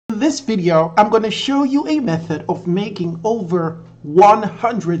In this video, I'm going to show you a method of making over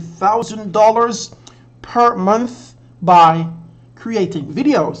 $100,000 per month by creating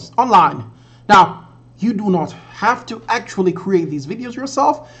videos online. Now, you do not have to actually create these videos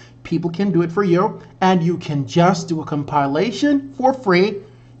yourself. People can do it for you, and you can just do a compilation for free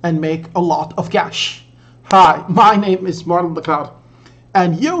and make a lot of cash. Hi, my name is Marlon the Cloud,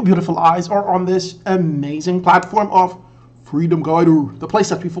 and you beautiful eyes are on this amazing platform of Freedom Guider, the place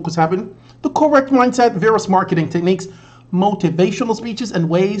that we focus on the correct mindset, various marketing techniques, motivational speeches, and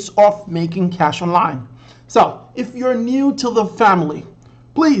ways of making cash online. So, if you're new to the family,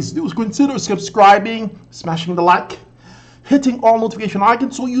 please do consider subscribing, smashing the like, hitting all notification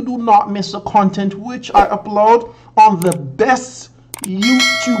icons so you do not miss the content which I upload on the best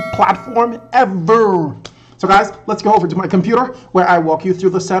YouTube platform ever. So guys, let's go over to my computer where I walk you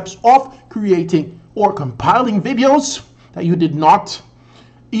through the steps of creating or compiling videos that you did not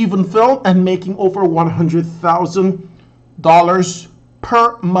even film and making over $100,000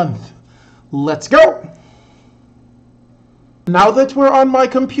 per month. Let's go. Now that we're on my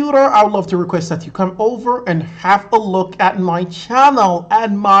computer, I would love to request that you come over and have a look at my channel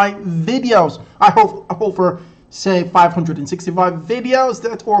and my videos. I have over, say, 565 videos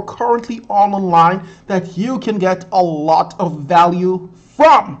that are currently all online that you can get a lot of value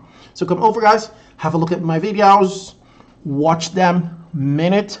from. So come over, guys, have a look at my videos, watch them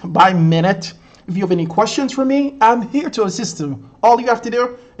minute by minute. If you have any questions for me, I'm here to assist you. All you have to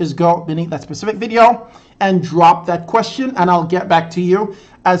do is go beneath that specific video and drop that question, and I'll get back to you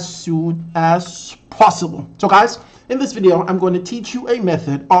as soon as possible. So guys, in this video, I'm going to teach you a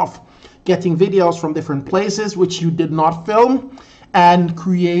method of getting videos from different places which you did not film and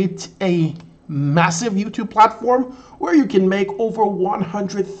create a massive YouTube platform where you can make over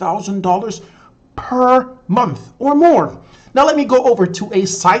 $100,000 per month or more. Now let me go over to a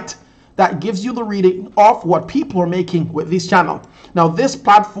site that gives you the reading of what people are making with this channel. Now this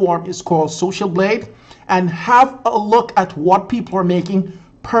platform is called Social Blade, and have a look at what people are making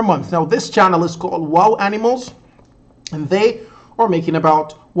per month. Now this channel is called Wow Animals, and they are making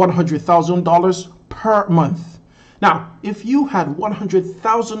about $100,000 per month. Now, if you had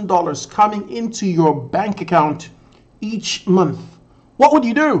 $100,000 coming into your bank account each month, what would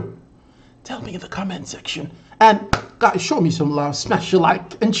you do? Tell me in the comment section. And guys, show me some love, smash a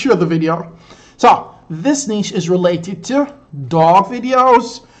like, and share the video. So, this niche is related to dog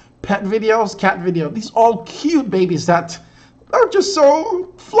videos, pet videos, cat videos. These all cute babies that are just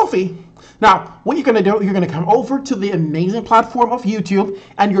so fluffy. Now, what you're going to do, you're going to come over to the amazing platform of YouTube,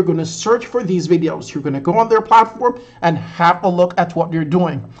 and you're going to search for these videos. You're going to go on their platform and have a look at what they're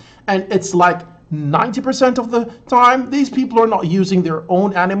doing. And it's like 90% of the time, these people are not using their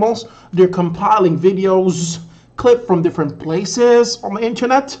own animals. They're compiling videos, clipped from different places on the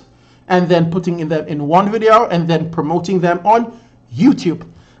internet, and then putting them in one video and then promoting them on YouTube.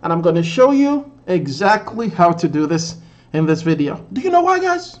 And I'm going to show you exactly how to do this in this video. Do you know why,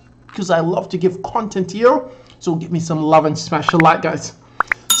 guys? Because I love to give content to you. So give me some love and smash a like, guys.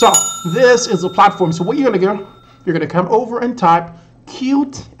 So this is the platform. So what you're going to do, you're going to come over and type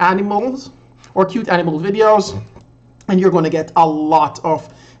cute animals or cute animal videos, and you're going to get a lot of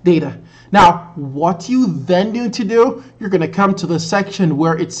data. Now, what you then need to do, you're going to come to the section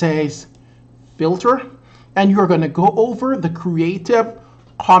where it says filter, and you're going to go over the creative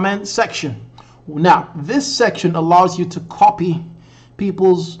comment section. Now, this section allows you to copy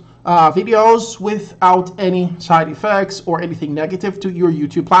people's videos without any side effects or anything negative to your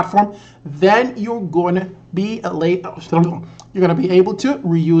YouTube platform. Then you're going to be able to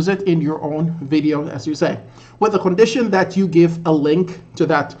reuse it in your own video, as you say, with the condition that you give a link to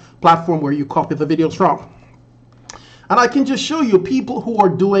that platform where you copy the videos from. And I can just show you people who are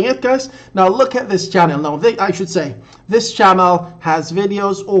doing it, guys. Now look at this channel. Now I should say this channel has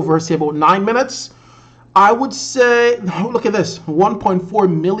videos over, say, about 9 minutes. I would say, look at this, 1.4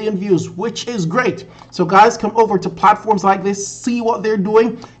 million views, which is great. So guys, come over to platforms like this, see what they're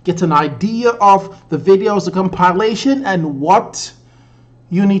doing, get an idea of the videos, the compilation, and what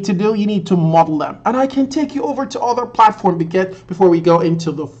you need to do. You need to model them. And I can take you over to other platforms before we go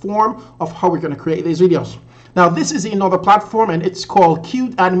into the form of how we're going to create these videos. Now this is another platform, and it's called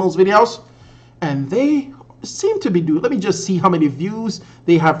Cute Animals Videos, and they seem to be doing, let me just see how many views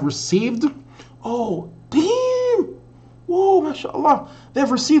they have received. Oh, damn! Whoa, mashallah.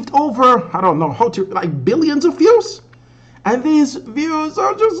 They've received over, I don't know how to, like billions of views. And these views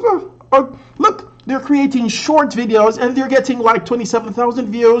are just, look, they're creating short videos and they're getting like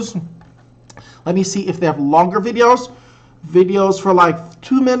 27,000 views. Let me see if they have longer videos. Videos for like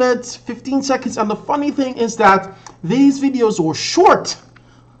 2 minutes, 15 seconds. And the funny thing is that these videos were short.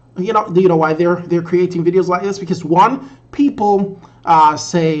 Do you know why they're creating videos like this? Because one, people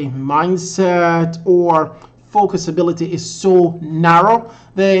say mindset or focus ability is so narrow.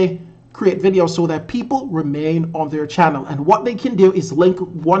 They create videos so that people remain on their channel, and what they can do is link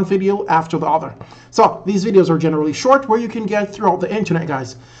one video after the other. So these videos are generally short, where you can get throughout the internet,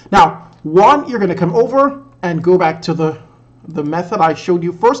 guys. Now, one, you're going to come over and go back to the method I showed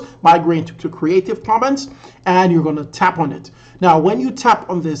you first, migrate to Creative Commons, and you're going to tap on it. Now, when you tap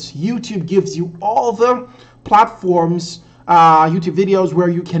on this, YouTube gives you all the platforms, YouTube videos where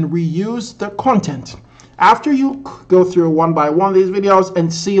you can reuse the content. After you go through one by one these videos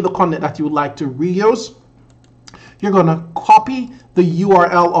and see the content that you would like to reuse, you're going to copy the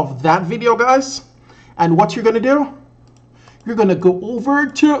URL of that video, guys. And what you're going to do, you're going to go over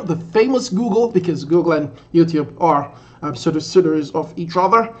to the famous Google, because Google and YouTube are subsidiaries of each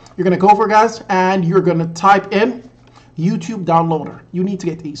other. You're going to go over, guys, and you're going to type in YouTube Downloader. You need to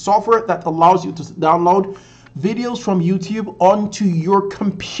get a software that allows you to download videos from YouTube onto your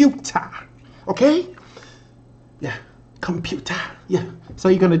computer. Okay? Yeah, computer. Yeah. So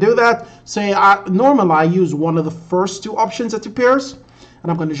you're going to do that. Say, normally I use one of the first two options that appears,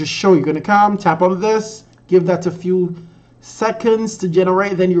 and I'm going to just show you. You're going to come, tap on this, give that a few seconds to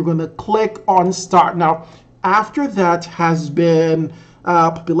generate, then you're going to click on start. Now, after that has been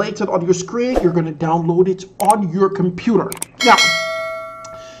populated on your screen, you're going to download it on your computer. Now,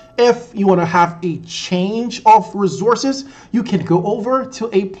 if you want to have a change of resources, you can go over to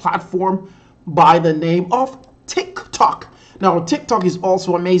a platform by the name of TikTok. Now, TikTok is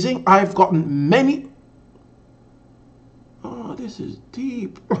also amazing. I've gotten many. Oh, this is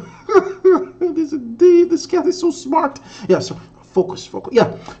deep. This is deep. This cat is so smart. Yeah, so focus.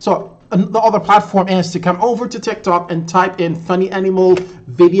 Yeah, so the other platform is to come over to TikTok and type in funny animal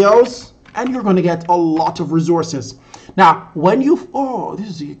videos, and you're going to get a lot of resources. Now, when you, oh,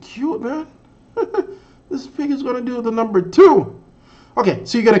 this is cute, man. This pig is going to do the number 2. Okay,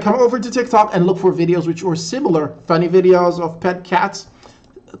 so you're going to come over to TikTok and look for videos which are similar, funny videos of pet cats.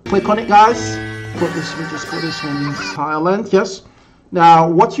 Click on it, guys. Just put this one in silent. Yes. Now,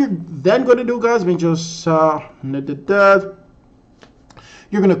 what you're then going to do, guys,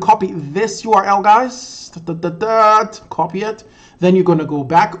 you're going to copy this URL, guys. Copy it. Then you're going to go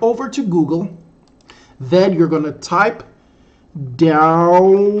back over to Google. Then you're going to type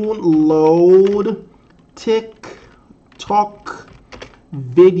download TikTok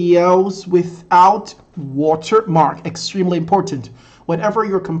videos without watermark. Extremely important. Whenever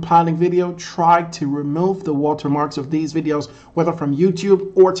you're compiling video, try to remove the watermarks of these videos, whether from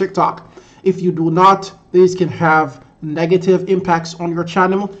YouTube or TikTok. If you do not, these can have negative impacts on your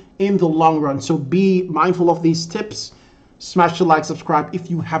channel in the long run. So be mindful of these tips. Smash the like, subscribe if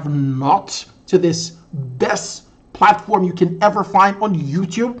you have not, to this best platform you can ever find on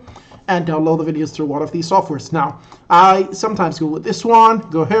YouTube, and download the videos through one of these softwares. Now, I sometimes go with this one.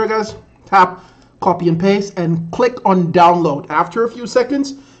 Go here, guys, tap, copy and paste, and click on download. After a few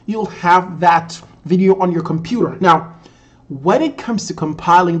seconds, you'll have that video on your computer. Now, when it comes to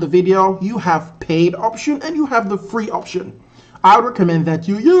compiling the video, you have paid option and you have the free option. I would recommend that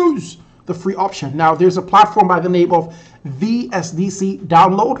you use the free option. Now, there's a platform by the name of VSDC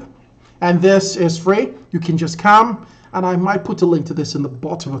Download, and this is free. You can just come, and I might put a link to this in the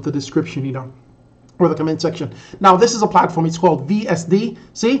bottom of the description, or the comment section. Now, this is a platform. It's called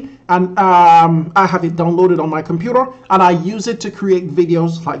VSDC, and I have it downloaded on my computer, and I use it to create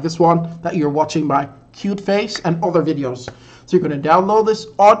videos like this one that you're watching, by Cute Face, and other videos. So you're going to download this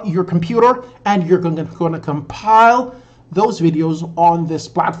on your computer, and you're going to compile those videos on this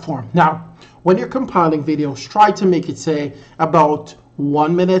platform. Now, when you're compiling videos, try to make it, say, about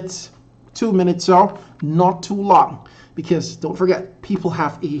 1 minute, 2 minutes, so not too long, because don't forget, people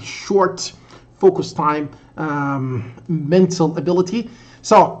have a short focus time, mental ability.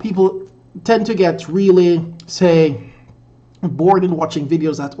 So people tend to get really, say, bored in watching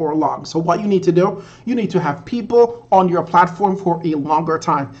videos that are long. So what you need to do, you need to have people on your platform for a longer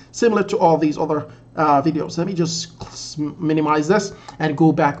time, similar to all these other videos. Let me just minimize this and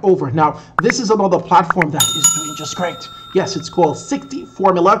go back over. Now, this is another platform that is doing just great. Yes, it's called 60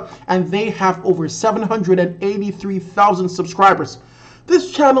 Formula, and they have over 783,000 subscribers.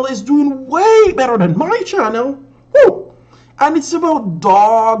 This channel is doing way better than my channel. Woo! And it's about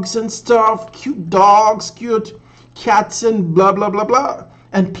dogs and stuff, cute dogs, cute cats, and blah blah blah blah.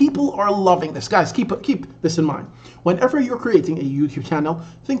 And people are loving this. Guys, keep this in mind. Whenever you're creating a YouTube channel,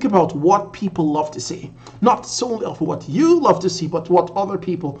 think about what people love to see. Not solely of what you love to see, but what other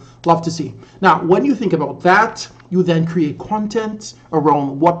people love to see. Now, when you think about that, you then create content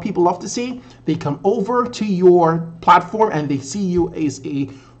around what people love to see. They come over to your platform and they see you as a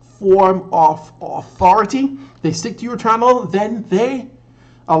form of authority. They stick to your channel, then they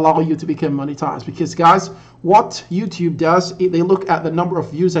allow you to become monetized. Because guys, what YouTube does, they look at the number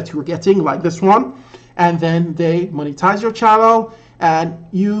of views that you're getting, like this one, and then they monetize your channel, and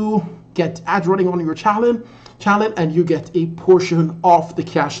you get ads running on your channel, and you get a portion of the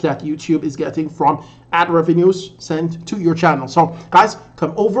cash that YouTube is getting from ad revenues sent to your channel. So guys,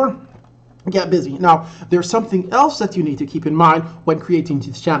 come over, get busy. Now, there's something else that you need to keep in mind when creating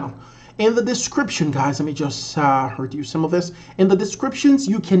this channel. In the description, guys, let me just reduce some of this. In the descriptions,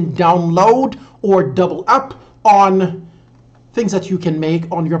 you can download or double up on things that you can make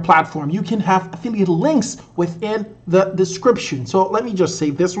on your platform. You can have affiliate links within the description. So let me just say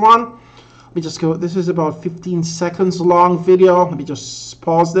this one. Let me just go, this is about 15 seconds long video. Let me just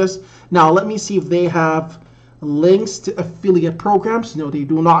pause this. Now let me see if they have links to affiliate programs. No, they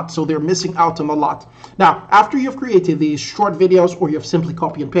do not. So they're missing out on a lot. Now, after you've created these short videos, or you've simply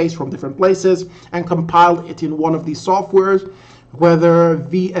copy and paste from different places and compiled it in one of these softwares, whether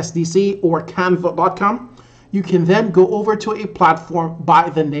VSDC or Canva.com, you can then go over to a platform by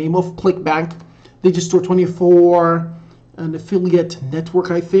the name of ClickBank, Digistore24, an affiliate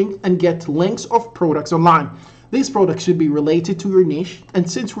network, I think, and get links of products online. These products should be related to your niche. And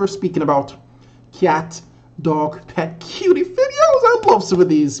since we're speaking about cat, dog, pet, cutie videos, I love some of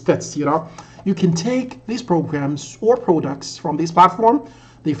these pets, you know. You can take these programs or products from this platform,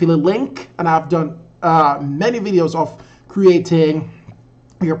 the affiliate link, and I've done many videos of creating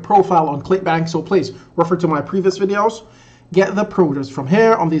your profile on ClickBank, so please refer to my previous videos. Get the products from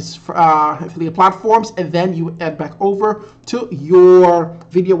here on these affiliate platforms, and then you add back over to your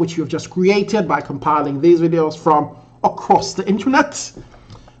video which you've just created by compiling these videos from across the internet.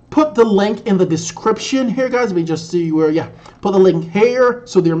 Put the link in the description here, guys. We just see where, yeah, put the link here,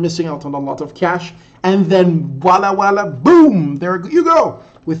 so they're missing out on a lot of cash. And then voila, voila, boom, there you go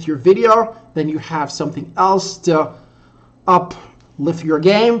with your video. Then you have something else to uplift your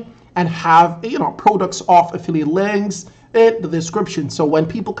game and have, you know, products off affiliate links in the description. So when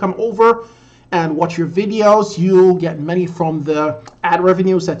people come over and watch your videos, you'll get money from the ad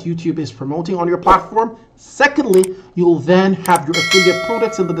revenues that YouTube is promoting on your platform. Secondly, you'll then have your affiliate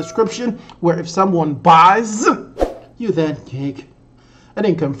products in the description, where if someone buys, you then take an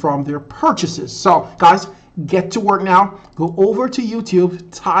income from their purchases. So guys, get to work now. Go over to YouTube,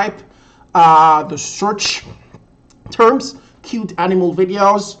 type the search terms, cute animal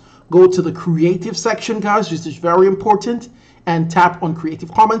videos. Go to the creative section, guys. This is very important. And tap on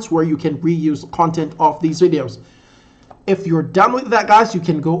Creative Commons, where you can reuse the content of these videos. If you're done with that, guys, you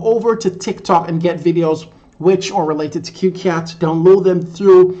can go over to TikTok and get videos which are related to cute cats. Download them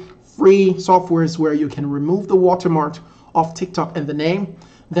through free softwares where you can remove the watermark of TikTok and the name.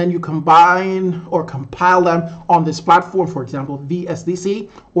 Then you combine or compile them on this platform, for example,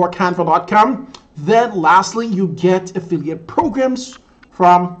 VSDC or Canva.com. Then lastly, you get affiliate programs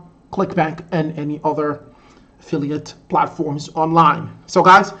from ClickBank and any other affiliate platforms online. So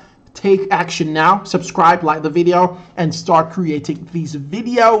guys, take action now. Subscribe, like the video, and start creating these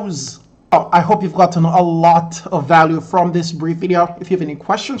videos. Oh, I hope you've gotten a lot of value from this brief video. If you have any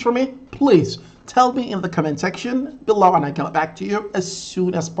questions for me, please tell me in the comment section below, and I get back to you as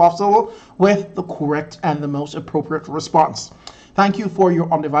soon as possible with the correct and the most appropriate response. Thank you for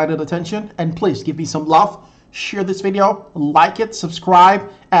your undivided attention, and please give me some love. Share this video, like it,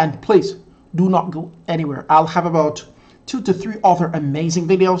 subscribe, and please do not go anywhere. I'll have about 2 to 3 other amazing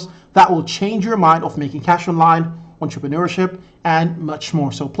videos that will change your mind of making cash online, entrepreneurship, and much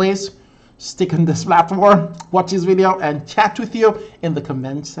more. So please stick on this platform, watch this video, and chat with you in the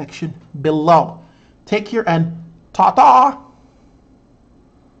comment section below. Take care and ta-ta!